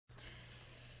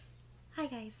Hi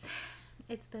guys,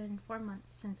 it's been 4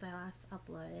 months since I last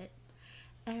uploaded,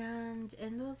 and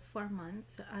in those 4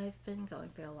 months I've been going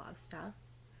through a lot of stuff.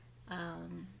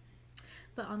 Um,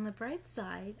 but on the bright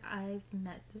side, I've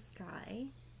met this guy,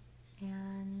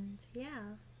 and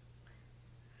yeah,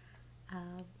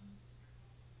 um,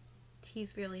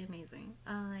 he's really amazing.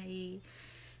 I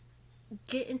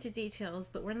get into details,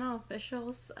 but we're not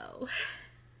official, so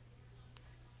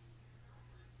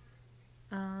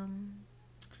um,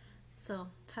 so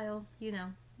title,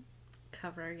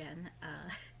 cover again.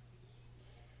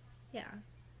 Yeah.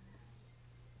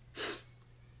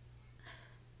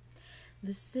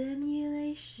 The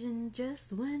simulation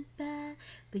just went bad,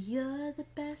 but you're the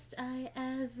best I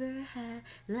ever had.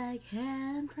 Like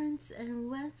handprints and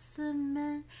wet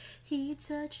cement, he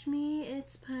touched me,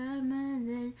 it's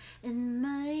permanent. In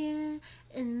my ear,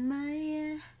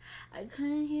 I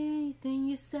couldn't hear anything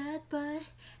you said, but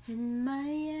in my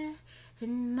ear,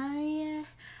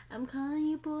 I'm calling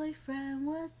you boyfriend.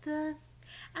 What the?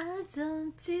 I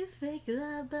don't do fake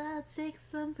love, but I'll take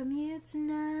some from you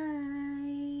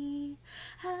tonight.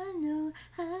 I know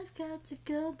I've got to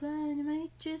go, but I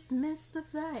might just miss the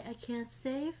flight. I can't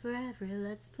stay forever,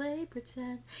 let's play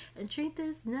pretend and treat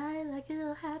this night like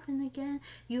it'll happen again.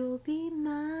 You'll be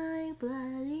my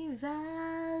bloody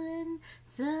Valentine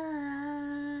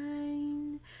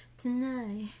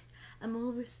tonight. I'm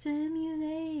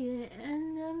overstimulated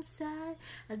and I'm sad.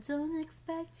 I don't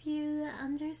expect you to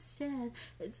understand.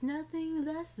 It's nothing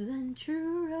less than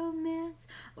true romance.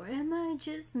 Or am I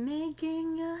just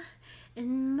making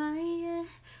in my head,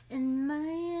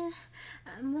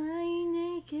 I'm lying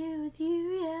naked with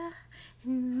you, yeah.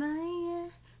 In my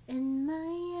head,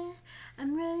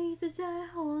 I'm ready to die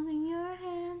holding your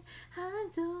hand. I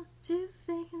don't do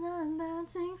fake love, but I'll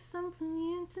take some from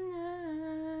you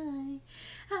tonight.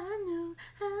 I know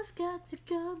I've got to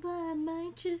go, but I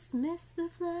might just miss the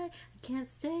flight. I can't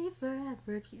stay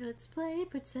forever, let's play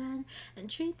pretend and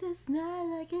treat this night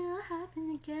like it'll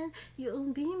happen again.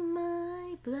 You'll be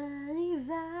my bloody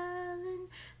Valentine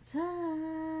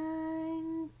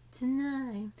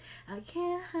tonight. I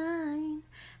can't hide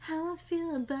how I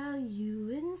feel about you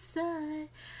inside.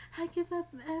 I give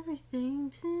up everything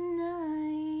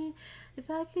tonight. If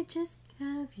I could just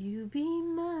have you be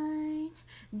mine,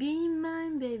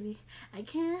 baby. I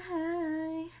can't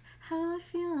hide how I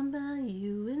feel about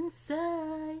you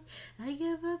inside. I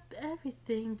give up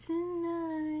everything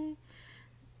tonight.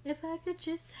 If I could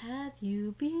just have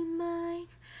you be mine,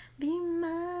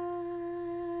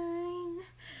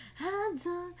 I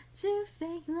don't do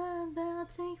fake love, but I'll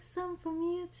take some from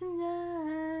you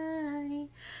tonight.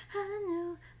 I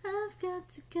know I've got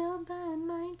to go, but I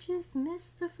might just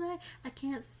miss the flight. I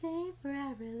can't stay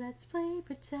forever, let's play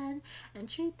pretend and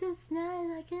treat this night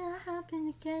like it'll happen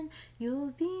again.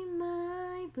 You'll be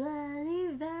my bloody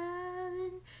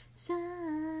Valentine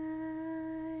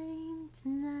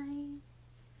tonight.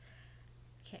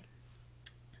 Okay.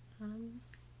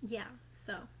 Yeah,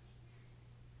 so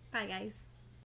bye guys.